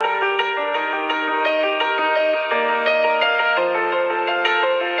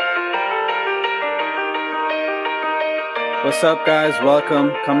What's up, guys?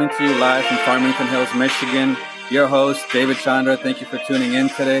 Welcome. Coming to you live from Farmington Hills, Michigan. Your host, David Chandra. Thank you for tuning in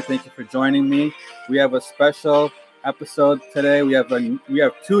today. Thank you for joining me. We have a special episode today. We have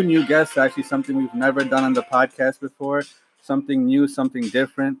two new guests, actually, something we've never done on the podcast before, something new, something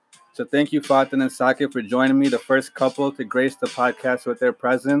different. So thank you, Fatin and Saki, for joining me, the first couple to grace the podcast with their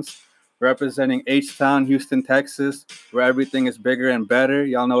presence, representing H-Town, Houston, Texas, where everything is bigger and better.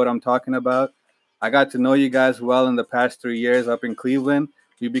 Y'all know what I'm talking about. I got to know you guys well in the past 3 years up in Cleveland.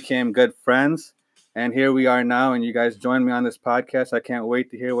 We became good friends, and here we are now, and you guys joined me on this podcast. I can't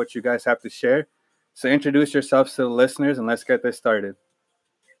wait to hear what you guys have to share. So introduce yourselves to the listeners, and let's get this started.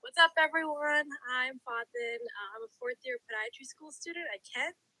 What's up, everyone? I'm Fatin. I'm a fourth-year podiatry school student at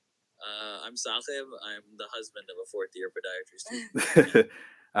Kent. I'm Saqib. I'm the husband of a fourth-year podiatry student.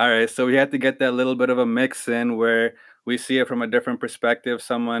 All right, so we had to get that little bit of a mix in where we see it from a different perspective.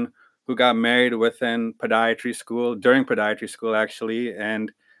 Someone who got married within podiatry school, during podiatry school, actually.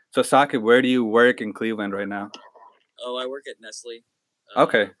 And so, Saqib, where do you work in Cleveland right now? Oh, I work at Nestle.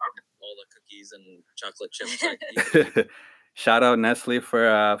 Okay. All the cookies and chocolate chips I eat. Shout out Nestle for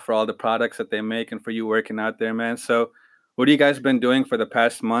all the products that they make and for you working out there, man. So, what have you guys been doing for the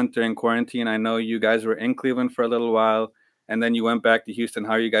past month during quarantine? I know you guys were in Cleveland for a little while, and then you went back to Houston.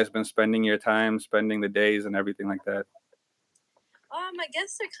 How are you guys been spending your time, spending the days, and everything like that? I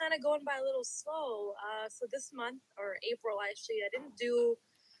guess they're kind of going by a little slow. So this month, or April, actually, I didn't do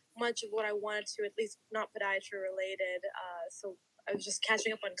much of what I wanted to, at least not podiatry related. So I was just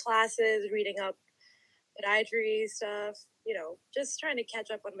catching up on classes, reading up podiatry stuff, just trying to catch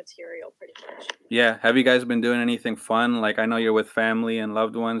up on material pretty much. Yeah. Have you guys been doing anything fun? Like, I know you're with family and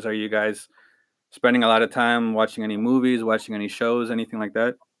loved ones. Are you guys spending a lot of time watching any movies, watching any shows, anything like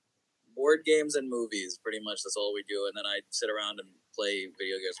that? Board games and movies, pretty much. That's all we do. And then I sit around and play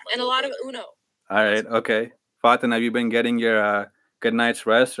video games. And a lot of Uno. All right. Okay. Fatin, have you been getting your good night's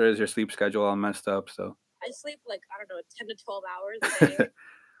rest, or is your sleep schedule all messed up? So I sleep 10 to 12 hours a day.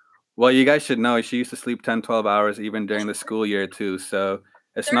 Well, you guys should know she used to sleep 10, 12 hours even during the school year too. So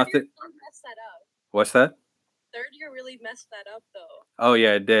it's Third nothing. Year really messed that up. What's that? Third year really messed that up, though. Oh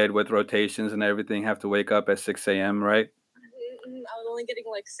yeah, it did with rotations and everything. Have to wake up at 6 a.m. right? I was only getting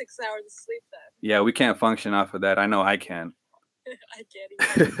 6 hours of sleep then. Yeah, we can't function off of that. I know I can. I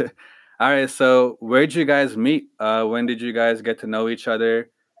can't either. All right, so where'd you guys meet? When did you guys get to know each other?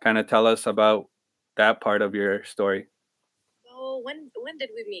 Kind of tell us about that part of your story. Oh, when did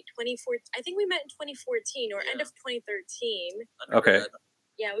we meet? 2014. I think we met in 2014 or end of 2013. Okay.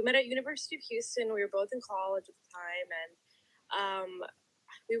 Yeah, we met at University of Houston. We were both in college at the time, and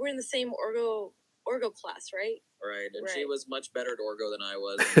we were in the same orgo class, right? Right, and Right. she was much better at orgo than I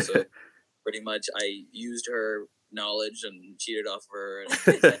was, and so pretty much I used her knowledge and cheated off of her.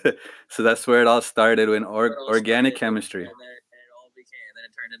 And So that's where it all started in it all organic started, chemistry. And then it all became, then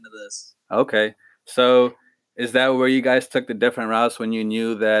it turned into this. Okay. So is that where you guys took the different routes when you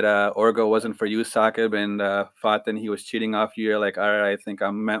knew that Orgo wasn't for you, Saqib, and Fatin, he was cheating off you? You're like, all right, I think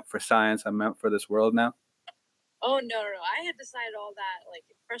I'm meant for science. I'm meant for this world now? Oh, no. I had decided all that,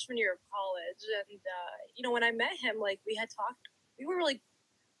 freshman year of college. And, when I met him, we had talked. We were,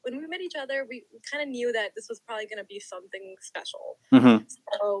 when we met each other, we kind of knew that this was probably going to be something special. Mm-hmm.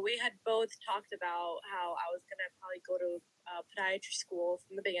 So we had both talked about how I was going to probably go to podiatry school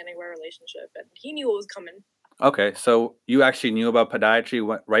from the beginning of our relationship. And he knew what was coming. Okay. So you actually knew about podiatry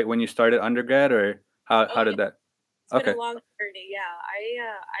right when you started undergrad, or how did that? It's been a long journey.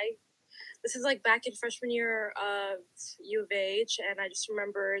 Yeah. This is back in freshman year of U of H, and I just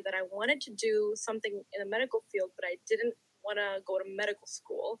remember that I wanted to do something in the medical field, but I didn't want to go to medical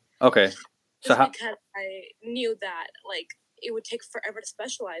school. Okay. So because I knew that it would take forever to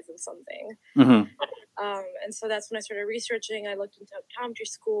specialize in something. Mm-hmm. And so that's when I started researching. I looked into optometry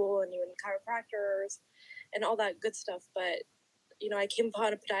school and even chiropractors and all that good stuff. But I came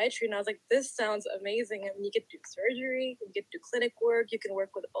upon a podiatry and I was like, this sounds amazing. I mean, you get to do surgery, you get to do clinic work, you can work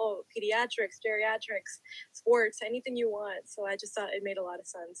with pediatrics, geriatrics, sports, anything you want. So I just thought it made a lot of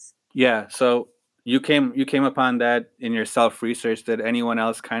sense. Yeah. So you came upon that in your self-research. Did anyone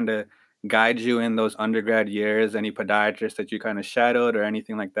else kind of guide you in those undergrad years? Any podiatrists that you kind of shadowed or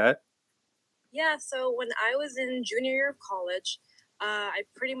anything like that? Yeah. So when I was in junior year of college, I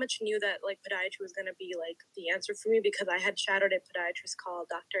pretty much knew that podiatry was going to be the answer for me because I had shadowed a podiatrist called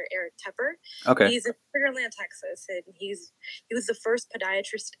Dr. Eric Tepper. Okay. He's in Sugar Land, Texas, and he was the first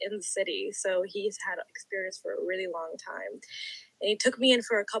podiatrist in the city. So he's had experience for a really long time. And he took me in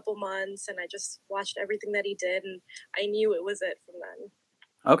for a couple months, and I just watched everything that he did, and I knew it was it from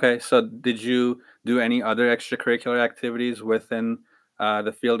then. Okay. So did you do any other extracurricular activities within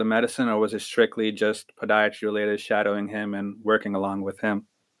the field of medicine, or was it strictly just podiatry related, shadowing him and working along with him?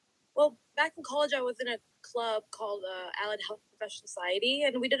 Well, back in college, I was in a club called Allied Health Professional Society,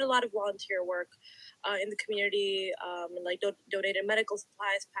 and we did a lot of volunteer work in the community, and like donated medical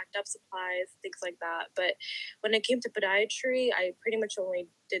supplies, packed up supplies, things like that. But when it came to podiatry, I pretty much only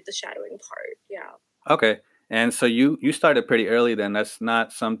did the shadowing part. Yeah. Okay. And so you started pretty early then. That's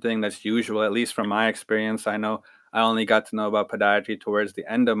not something that's usual, at least from my experience. I know I only got to know about podiatry towards the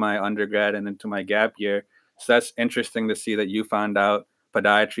end of my undergrad and into my gap year. So that's interesting to see that you found out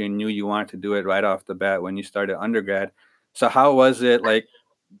podiatry and knew you wanted to do it right off the bat when you started undergrad. So how was it like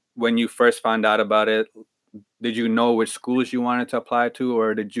when you first found out about it? Did you know which schools you wanted to apply to,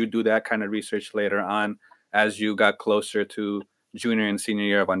 or did you do that kind of research later on as you got closer to junior and senior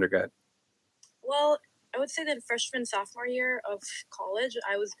year of undergrad? Well, I would say that freshman, sophomore year of college,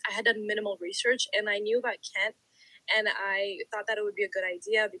 I had done minimal research, and I knew about Kent, and I thought that it would be a good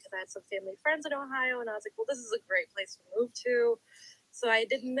idea because I had some family friends in Ohio, and I was like, well, this is a great place to move to. So I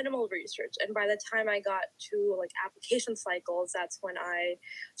did minimal research, and by the time I got to like application cycles, that's when I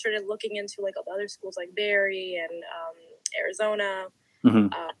started looking into like other schools like Barry and Arizona,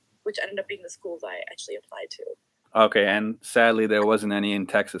 which ended up being the schools I actually applied to. Okay, and sadly there wasn't any in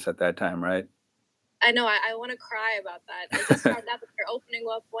Texas at that time, right? I know. I want to cry about that. I just found out that they're opening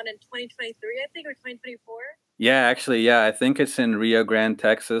up one in 2023, I think, or 2024. Yeah, actually, yeah, I think it's in Rio Grande,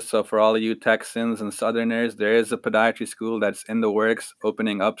 Texas. So for all of you Texans and Southerners, there is a podiatry school that's in the works,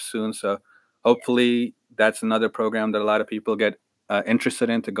 opening up soon. So hopefully that's another program that a lot of people get interested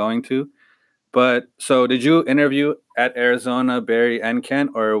into going to. But so did you interview at Arizona, Barry, and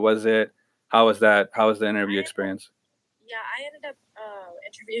Kent, or was it, how was that? How was the interview experience? Yeah, I ended up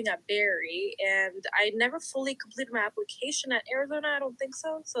interviewing at Barry, and I never fully completed my application at Arizona. I don't think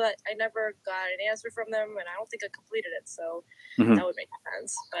so. So I never got an answer from them, and I don't think I completed it. So that would make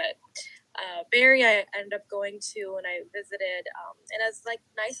sense. But Barry, I ended up going to, and I visited. And as like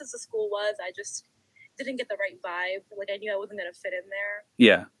nice as the school was, I just didn't get the right vibe. Like I knew I wasn't gonna fit in there.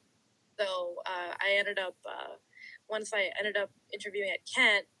 Yeah. So I ended up once I ended up interviewing at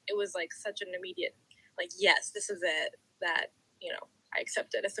Kent, it was like such an immediate like, yes, this is it, that, I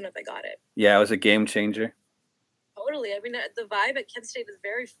accepted as soon as I got it. Yeah, it was a game changer. Totally. I mean, the vibe at Kent State is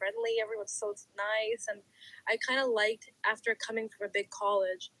very friendly. Everyone's so nice. And I kind of liked, after coming from a big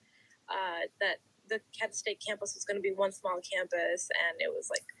college, that the Kent State campus was going to be one small campus. And it was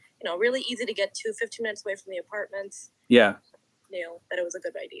like, really easy to get to, 15 minutes away from the apartments. Yeah. That it was a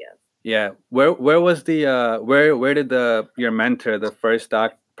good idea. Yeah. Where was the, where did your mentor, the first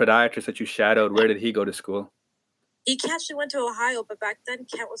podiatrist that you shadowed, where did he go to school? He actually went to Ohio, but back then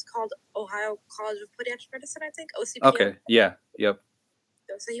Kent was called Ohio College of Pediatric Medicine, I think, OCPM. Okay, yeah, yep.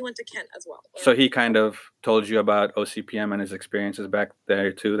 So he went to Kent as well. So he kind of told you about OCPM and his experiences back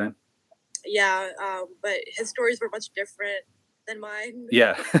there too then? Yeah, but his stories were much different than mine.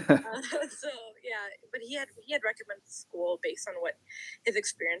 Yeah. So yeah, but he had recommended the school based on what his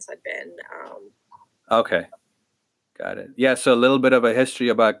experience had been. Okay, got it. Yeah, so a little bit of a history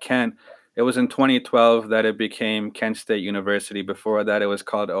about Kent. It was in 2012 that it became Kent State University. Before that, it was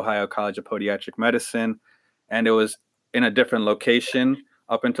called Ohio College of Podiatric Medicine, and it was in a different location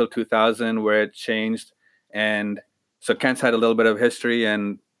up until 2000 where it changed. And so Kent's had a little bit of history,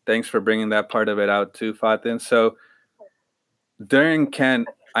 and thanks for bringing that part of it out too, Fatin. So during Kent,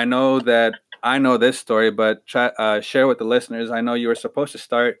 I know this story, but share with the listeners. I know you were supposed to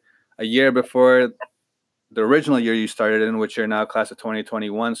start a year before the original year you started in, which you're now class of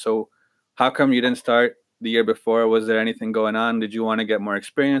 2021. So how come you didn't start the year before? Was there anything going on? Did you want to get more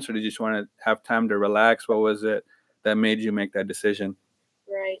experience, or did you just want to have time to relax? What was it that made you make that decision?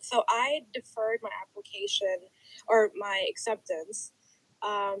 Right. So I deferred my application or my acceptance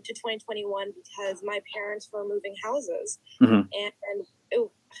to 2021 because my parents were moving houses. And it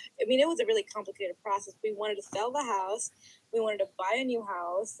was a really complicated process. We wanted to sell the house, we wanted to buy a new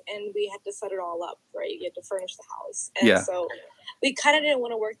house, and we had to set it all up, right? You had to furnish the house. And so we kind of didn't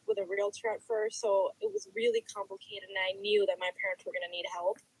want to work with a realtor at first, so it was really complicated, and I knew that my parents were going to need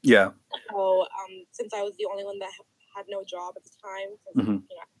help. Yeah. So since I was the only one that had no job at the time, because I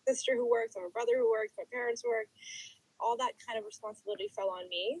have a sister who works, I have a brother who works, my parents work, all that kind of responsibility fell on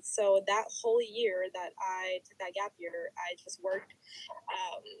me. So that whole year that I took that gap year, I just worked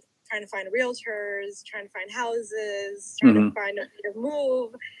trying to find realtors, trying to find houses, trying to find a way to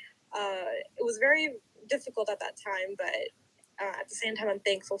move. It was very difficult at that time, but at the same time, I'm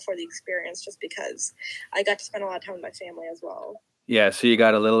thankful for the experience just because I got to spend a lot of time with my family as well. Yeah, so you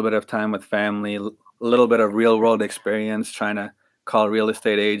got a little bit of time with family, a little bit of real world experience trying to call real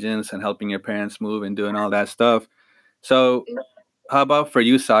estate agents and helping your parents move and doing all that stuff. So how about for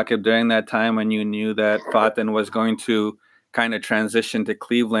you, Sakib, during that time when you knew that Fatin was going to kind of transition to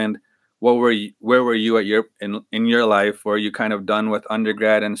Cleveland? Where were you at in your life? Were you kind of done with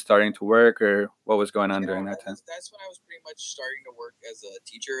undergrad and starting to work, or what was going on during that time? That's when I was pretty much starting to work as a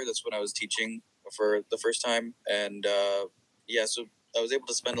teacher. That's when I was teaching for the first time, and so I was able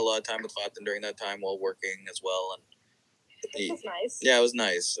to spend a lot of time with Fatin during that time while working as well. And This was nice. yeah, it was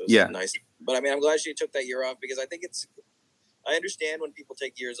nice. It was nice. But I mean, I'm glad she took that year off, because I think I understand when people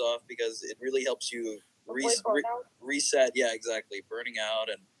take years off, because it really helps you reset. Yeah, exactly. Burning out,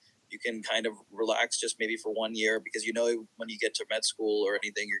 and you can kind of relax just maybe for 1 year, because when you get to med school or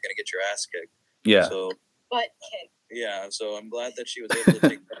anything, you're going to get your ass kicked. Yeah. So, but kicked. Yeah, so I'm glad that she was able to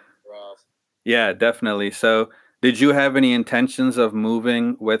take that year off. Yeah, definitely. So, did you have any intentions of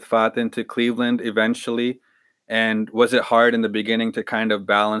moving with Fatin to Cleveland eventually? And was it hard in the beginning to kind of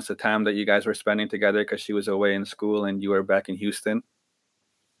balance the time that you guys were spending together because she was away in school and you were back in Houston?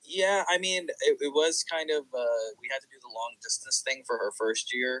 Yeah, I mean, it was kind of we had to do the long distance thing for her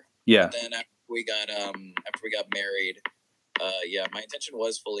first year. Yeah. But then after we got married, my intention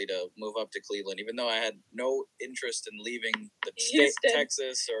was fully to move up to Cleveland, even though I had no interest in leaving the state,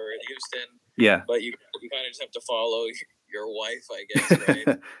 Texas or Houston. Yeah. But you kind of just have to follow your wife, I guess,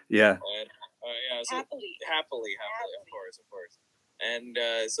 right? Yeah. And, so happily, of course. And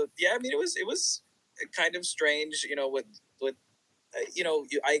I mean, it was kind of strange, with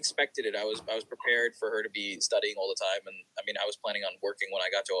I expected it. I was prepared for her to be studying all the time, and I mean, I was planning on working when I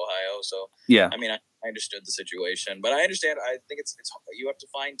got to Ohio. So yeah, I mean, I understood the situation, but I understand. I think it's you have to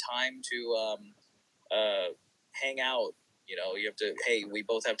find time to hang out. You have to. Hey, we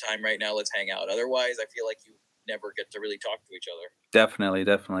both have time right now. Let's hang out. Otherwise, I feel like you never get to really talk to each other.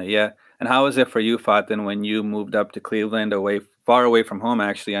 Definitely, yeah. And how was it for you, Fatin, when you moved up to Cleveland, far away from home?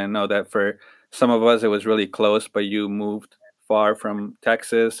 Actually, I know that for some of us it was really close, but you moved far from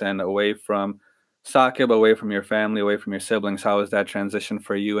Texas and away from Sakib, away from your family, away from your siblings. How was that transition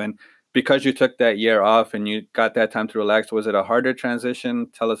for you? And because you took that year off and you got that time to relax, was it a harder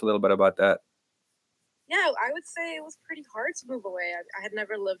transition? Tell us a little bit about that. Yeah, I would say it was pretty hard to move away. I had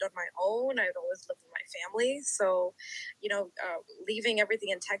never lived on my own. I had always lived with my family. So, leaving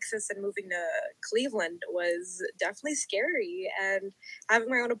everything in Texas and moving to Cleveland was definitely scary. And having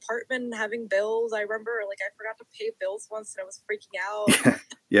my own apartment and having bills, I remember, I forgot to pay bills once and I was freaking out.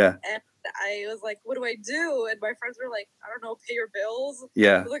 Yeah. And I was like, what do I do? And my friends were like, I don't know, pay your bills.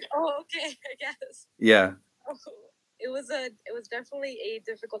 Yeah. I was like, oh, okay, I guess. Yeah. It was definitely a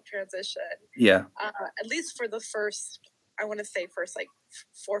difficult transition. Yeah. At least for the first 4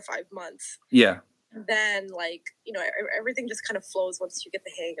 or 5 months. Yeah. Then everything just kind of flows once you get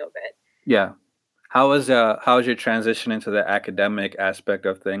the hang of it. Yeah. How was your transition into the academic aspect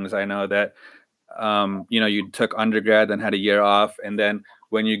of things? I know that you took undergrad, then had a year off, and then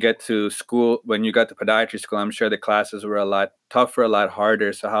when you got to podiatry school, I'm sure the classes were a lot tougher, a lot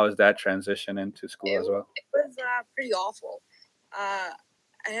harder. So how was that transition into school as well? It was pretty awful.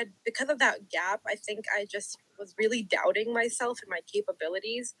 Because of that gap, I think I just was really doubting myself and my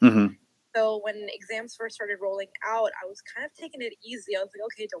capabilities. Mm-hmm. So when exams first started rolling out, I was kind of taking it easy. I was like,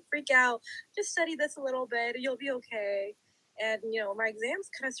 okay, don't freak out. Just study this a little bit. You'll be okay. And, my exams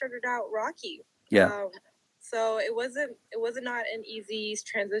kind of started out rocky. Yeah. So it was not an easy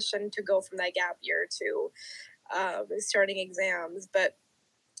transition to go from that gap year to starting exams. But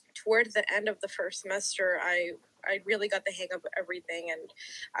toward the end of the first semester, I really got the hang of everything, and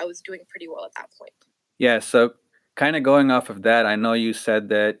I was doing pretty well at that point. Yeah. So kind of going off of that, I know you said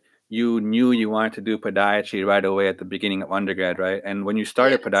that you knew you wanted to do podiatry right away at the beginning of undergrad, right? And when you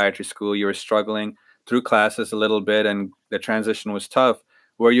started podiatry school, you were struggling through classes a little bit and the transition was tough.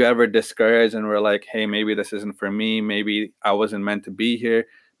 Were you ever discouraged and were like, hey, maybe this isn't for me. Maybe I wasn't meant to be here.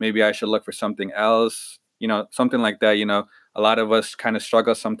 Maybe I should look for something else, something like that. A lot of us kind of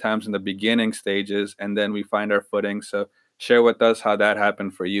struggle sometimes in the beginning stages and then we find our footing. So share with us how that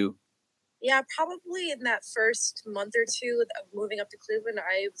happened for you. Yeah, probably in that first month or two of moving up to Cleveland,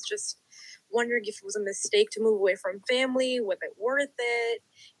 I was just wondering if it was a mistake to move away from family. Was it worth it?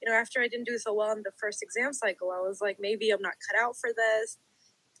 After I didn't do so well in the first exam cycle, I was like, maybe I'm not cut out for this.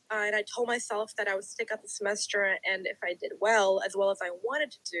 And I told myself that I would stick out the semester, and if I did well as I wanted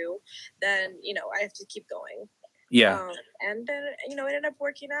to do, then, I have to keep going. Yeah. And then, it ended up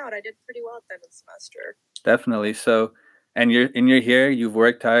working out. I did pretty well at the end of the semester. Definitely. So, and you're here, you've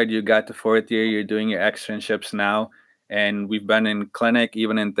worked hard, you got to fourth year, you're doing your externships now, and we've been in clinic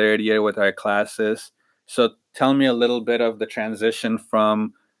even in third year with our classes. So tell me a little bit of the transition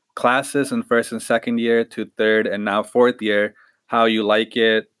from classes in first and second year to third and now fourth year, how you like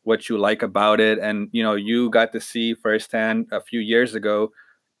it, what you like about it. And, you got to see firsthand a few years ago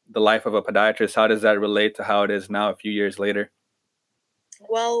the life of a podiatrist. How does that relate to how it is now a few years later?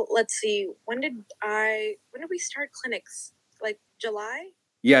 Well, let's see. When did we start clinics? Like July?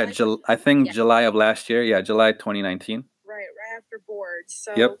 Yeah, I think July of last year. Yeah, July 2019. Right after board.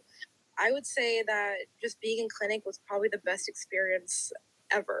 So yep. I would say that just being in clinic was probably the best experience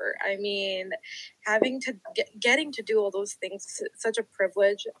ever. I mean, getting to do all those things is such a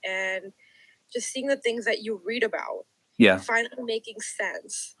privilege, and just seeing the things that you read about, finally making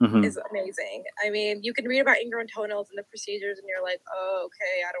sense is amazing. I mean, you can read about ingrown toenails and the procedures, and you're like, oh,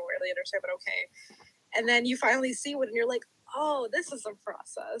 okay, I don't really understand, but okay. And then you finally see it, and you're like, oh, this is a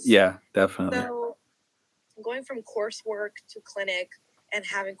process. Yeah, definitely. So going from coursework to clinic and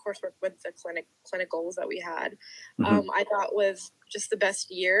having coursework with the clinicals that we had, I thought was just the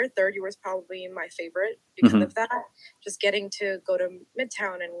best year. Third year was probably my favorite because of that. Just getting to go to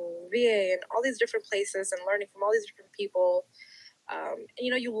Midtown and VA and all these different places and learning from all these different people.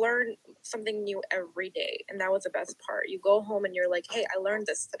 You learn something new every day, and that was the best part. You go home and you're like, hey, I learned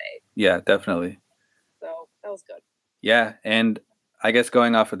this today. Yeah, definitely. So that was good. Yeah, and I guess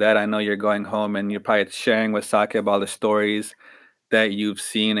going off of that, I know you're going home and you're probably sharing with Saqib about the stories that you've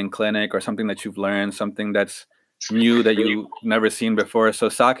seen in clinic or something that you've learned, something that's new that you've never seen before. So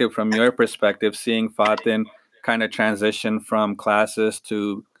Saqib, from your perspective, seeing Fatin kind of transition from classes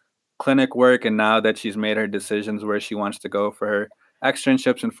to clinic work, and now that she's made her decisions where she wants to go for her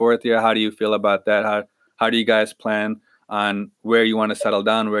externships in fourth year, how do you feel about that? How do you guys plan on where you want to settle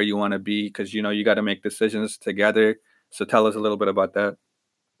down, where you want to be? Because, you got to make decisions together. So tell us a little bit about that.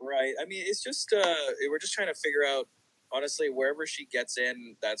 Right. I mean, it's just, we're just trying to figure out, honestly, wherever she gets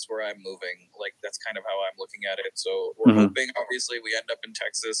in, that's where I'm moving. Like, that's kind of how I'm looking at it. So we're hoping, obviously, we end up in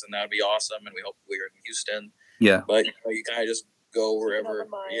Texas, and that would be awesome. And we hope we're in Houston. Yeah. But you kind of just go wherever,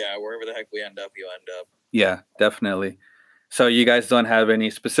 wherever the heck we end up, you end up. Yeah, definitely. So you guys don't have any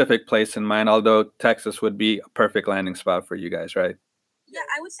specific place in mind, although Texas would be a perfect landing spot for you guys, right? Yeah,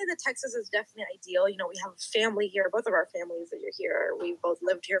 I would say that Texas is definitely ideal. We have family here. Both of our families are here. We both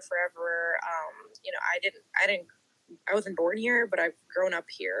lived here forever. I wasn't born here, but I've grown up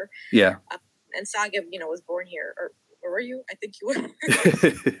here. Yeah. And Saqib, was born here. Or were you? I think you were.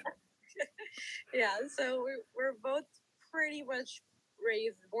 Yeah, so we're both pretty much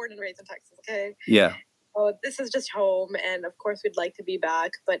born and raised in Texas, okay? Yeah. So this is just home, and of course we'd like to be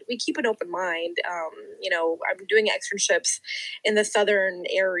back, but we keep an open mind. I'm doing externships in the southern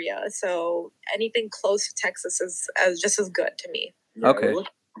area, so anything close to Texas is just as good to me. Okay.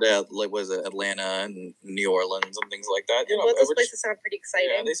 Yeah, like was it Atlanta and New Orleans and things like that? Those places sound pretty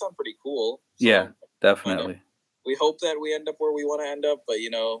exciting. Yeah, they sound pretty cool. So, yeah, definitely. We hope that we end up where we want to end up, but we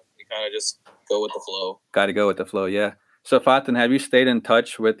kind of just go with the flow. Got to go with the flow, yeah. So Fatin, have you stayed in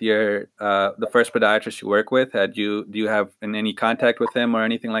touch with your the first podiatrist you work with? Do you have any contact with him or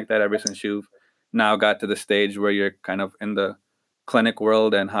anything like that ever since you've now got to the stage where you're kind of in the clinic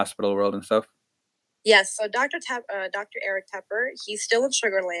world and hospital world and stuff? Yes, so Dr. Eric Tepper, he's still in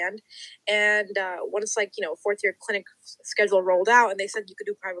Sugar Land, and once fourth year clinic schedule rolled out and they said you could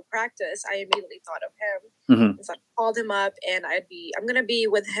do private practice, I immediately thought of him. So I called him up, and I'm gonna be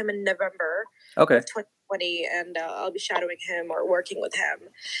with him in November. Okay. 2020, and I'll be shadowing him or working with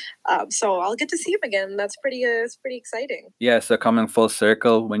him. So I'll get to see him again. That's it's pretty exciting. Yeah, so coming full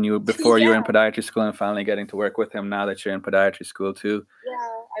circle when before you were in podiatry school and finally getting to work with him now that you're in podiatry school too. Yeah,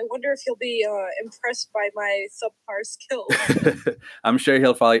 I wonder if he'll be impressed by my subpar skills. I'm sure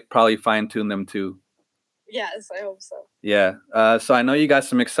he'll probably fine-tune them too. Yes, I hope so. Yeah. So I know you got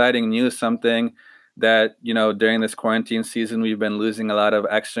some exciting news, something that, during this quarantine season, we've been losing a lot of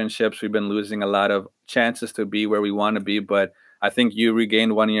externships. We've been losing a lot of chances to be where we want to be. But I think you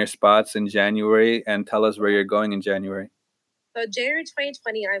regained one of your spots in January, and tell us where you're going in January. So January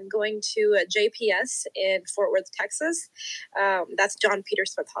 2020, I'm going to JPS in Fort Worth, Texas. That's John Peter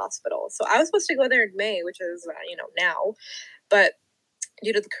Smith Hospital. So I was supposed to go there in May, which is, now. But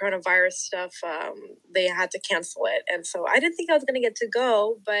due to the coronavirus stuff, they had to cancel it. And so I didn't think I was going to get to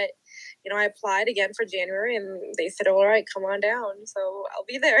go. But, I applied again for January, and they said, all right, come on down. So I'll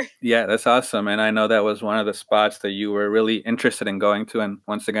be there. Yeah, that's awesome. And I know that was one of the spots that you were really interested in going to. And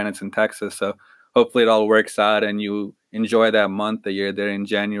once again, it's in Texas. So hopefully it all works out and you enjoy that month that you're there in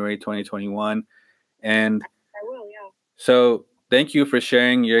January 2021. And I will, yeah. So thank you for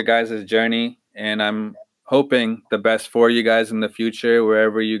sharing your guys' journey. And I'm hoping the best for you guys in the future,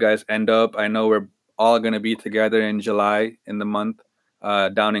 wherever you guys end up. I know we're all going to be together in July in the month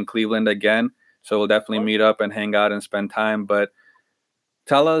down in Cleveland again. So we'll definitely meet up and hang out and spend time. But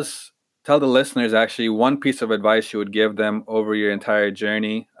tell us tell the listeners actually one piece of advice you would give them over your entire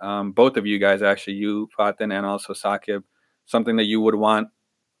journey. Both of you guys, actually, you, Faten, and also Saqib, something that you would want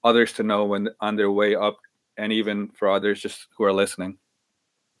others to know when on their way up, and even for others just who are listening.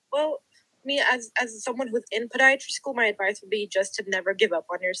 Well, me as someone who's in podiatry school, my advice would be just to never give up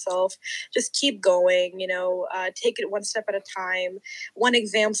on yourself. Just keep going, take it one step at a time, one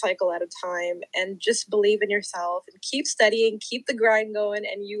exam cycle at a time, and just believe in yourself and keep studying, keep the grind going,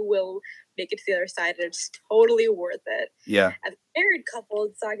 and you will make it to the other side. And it's totally worth it. Yeah. As a married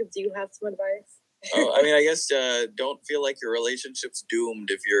couple, Saqib, do you have some advice? I guess don't feel like your relationship's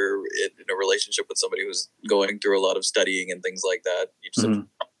doomed if you're in a relationship with somebody who's going through a lot of studying and things like that. You just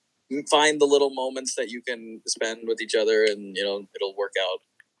find the little moments that you can spend with each other, and it'll work out.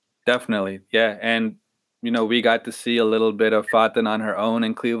 Definitely, yeah. And we got to see a little bit of Faten on her own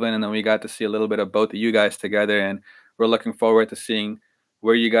in Cleveland, and then we got to see a little bit of both of you guys together, and we're looking forward to seeing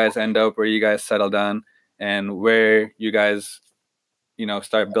where you guys end up, where you guys settle down, and where you guys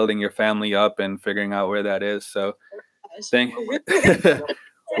start building your family up and figuring out where that is. So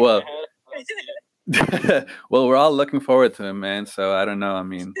well well, we're all looking forward to it, man. So I don't know. I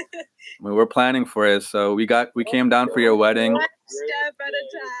mean, we're planning for it. So we came down for your wedding. One step at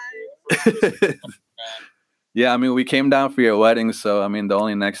a time. Yeah, I mean, we came down for your wedding. So I mean, the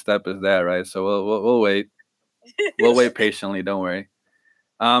only next step is that, right? So we'll wait. We'll wait patiently. Don't worry.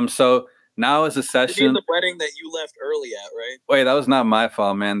 So now is a session. The wedding that you left early at, right? Wait, that was not my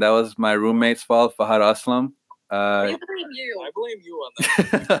fault, man. That was my roommate's fault, Fahad Aslam. I blame you. I blame you on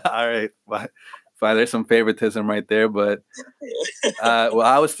that. All right. Fine, there's some favoritism right there, but well,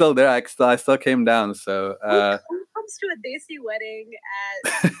 I was still there. I still came down. So who comes to a Desi wedding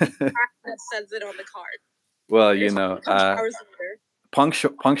that says it on the card? Well, hours later.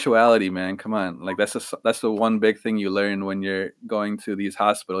 Punctuality, man. Come on, like that's the one big thing you learn when you're going to these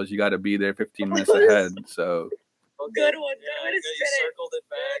hospitals. You got to be there 15 minutes ahead. So good one. You circled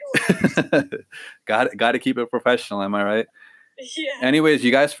it back. Got to keep it professional. Am I right? Yeah. Anyways,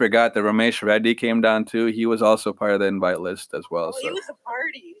 you guys forgot that Ramesh Reddy came down too. He was also part of the invite list as well. Oh, so. He was a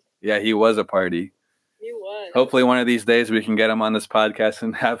party. Yeah, he was a party. He was. Hopefully one of these days we can get him on this podcast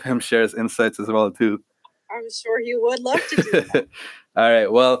and have him share his insights as well too. I'm sure he would love to do that. All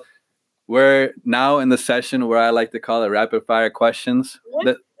right. Well, we're now in the session where I like to call it rapid fire questions.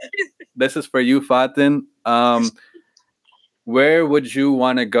 This is for you, Faten. Where would you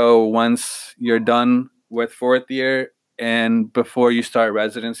want to go once you're done with fourth year and before you start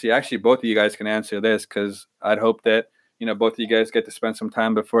residency? Actually, both of you guys can answer this because I'd hope that both of you guys get to spend some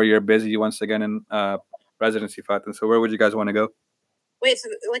time before you're busy once again in residency, Faten. So where would you guys want to go? Wait, so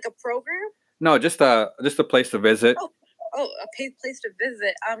like a program? No, just a place to visit. Oh, a place to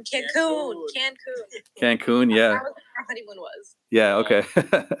visit. Cancun, yeah. That was where our honeymoon was. Yeah, okay.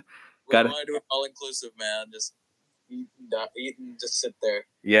 Got to do it all inclusive, man. Just eat and just sit there.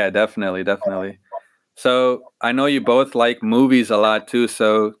 Yeah, definitely. So I know you both like movies a lot too.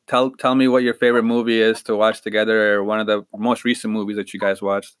 So tell me what your favorite movie is to watch together, or one of the most recent movies that you guys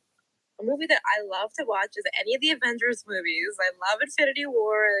watched. A movie that I love to watch is any of the Avengers movies. I love Infinity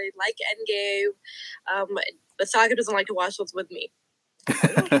War. I like Endgame. But Saqib doesn't like to watch those with me.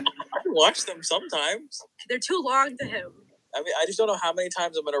 I can watch them sometimes. They're too long to him. I mean, I just don't know how many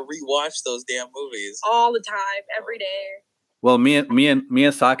times I'm going to rewatch those damn movies. All the time, every day. Well, me and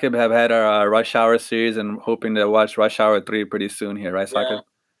Saqib have had our Rush Hour series, and hoping to watch Rush Hour 3 pretty soon here, right, Saqib? Yeah.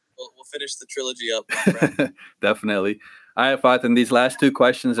 We'll finish the trilogy up. Definitely. All right, Faten, these last two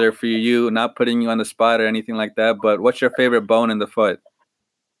questions are for you, not putting you on the spot or anything like that, but what's your favorite bone in the foot?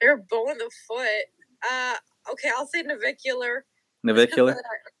 Favorite bone in the foot? Okay, I'll say navicular. Navicular?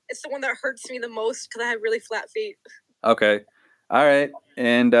 It's the one that hurts me the most because I have really flat feet. Okay. All right.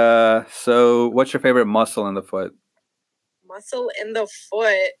 And so what's your favorite muscle in the foot? Muscle in the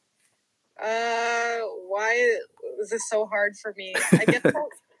foot? Why is this so hard for me? I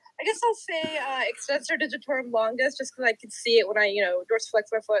guess I'll say extensor digitorum longus, just because I can see it when I, dorsiflex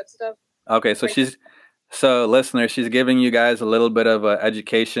my foot and stuff. Okay, so listeners, she's giving you guys a little bit of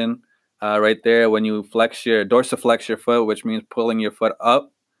education right there. When you dorsiflex your foot, which means pulling your foot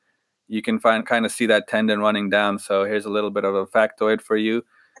up, you can kind of see that tendon running down. So here's a little bit of a factoid for you.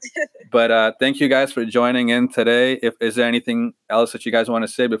 But thank you guys for joining in today. Is there anything else that you guys want to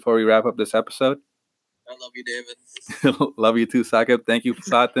say before we wrap up this episode? I love you, David. Love you too, Saqib. Thank you,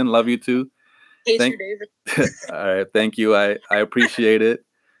 Faten. Love you too. Hate you, David. All right. Thank you. I appreciate it.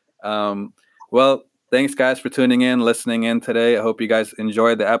 Well, thanks, guys, for tuning in, listening in today. I hope you guys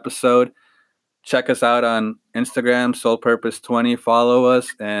enjoyed the episode. Check us out on Instagram, SoulPurpose20. Follow us,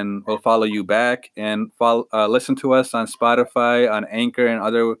 and we'll follow you back. And listen to us on Spotify, on Anchor, and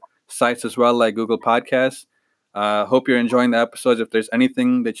other sites as well, like Google Podcasts. Hope you're enjoying the episodes. If there's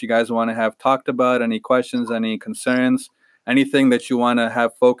anything that you guys want to have talked about, any questions, any concerns, anything that you want to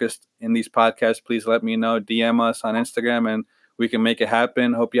have focused in these podcasts, please let me know. DM us on Instagram and we can make it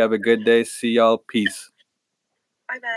happen. Hope you have a good day. See y'all. Peace. Bye-bye.